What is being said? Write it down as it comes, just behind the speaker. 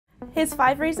Here's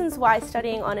 5 reasons why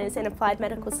studying honours in applied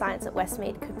medical science at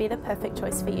Westmead could be the perfect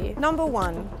choice for you. Number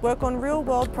 1, work on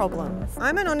real-world problems.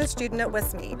 I'm an honours student at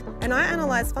Westmead, and I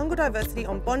analyse fungal diversity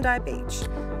on Bondi Beach.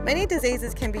 Many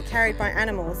diseases can be carried by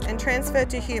animals and transferred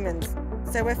to humans,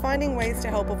 so we're finding ways to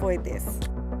help avoid this.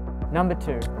 Number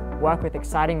 2, work with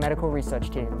exciting medical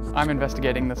research teams. I'm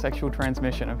investigating the sexual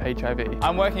transmission of HIV.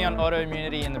 I'm working on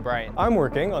autoimmunity in the brain. I'm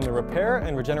working on the repair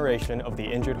and regeneration of the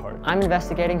injured heart. I'm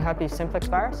investigating herpes simplex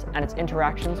virus and its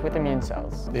interactions with immune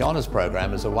cells. The Honours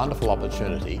program is a wonderful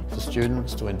opportunity for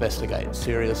students to investigate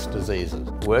serious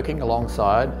diseases, working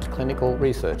alongside clinical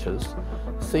researchers,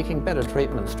 seeking better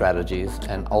treatment strategies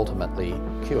and ultimately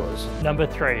cures. Number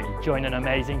 3, join an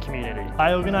amazing community.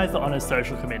 I organise the Honours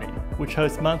Social Committee, which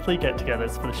hosts monthly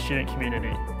get-togethers for the student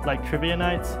community, like trivia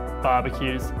nights,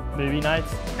 barbecues, movie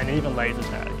nights, and even laser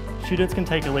tag. Students can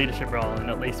take a leadership role in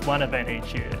at least one event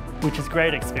each year, which is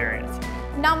great experience.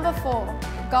 Number 4,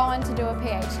 go on to do a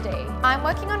PhD. I'm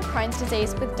working on Crohn's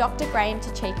disease with Dr. Graham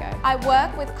Tachico. I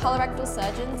work with colorectal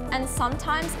surgeons and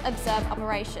sometimes observe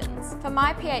operations. For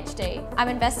my PhD, I'm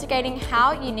investigating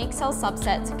how unique cell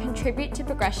subsets contribute to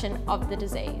progression of the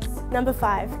disease. Number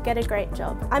 5, get a great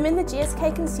job. I'm in the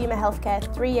GSK Consumer Healthcare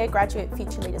 3-year Graduate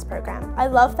Future Leaders program. I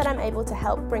love that I'm able to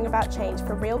help bring about change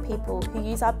for real people who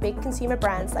use our big consumer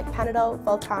brands like Panadol,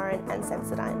 Voltaren and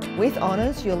Sensodyne. With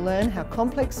Honours, you'll learn how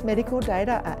complex medical data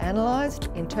are analysed,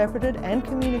 interpreted and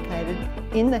communicated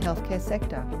in the healthcare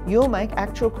sector. You'll make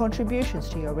actual contributions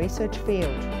to your research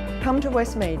field. Come to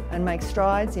Westmead and make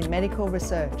strides in medical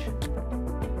research.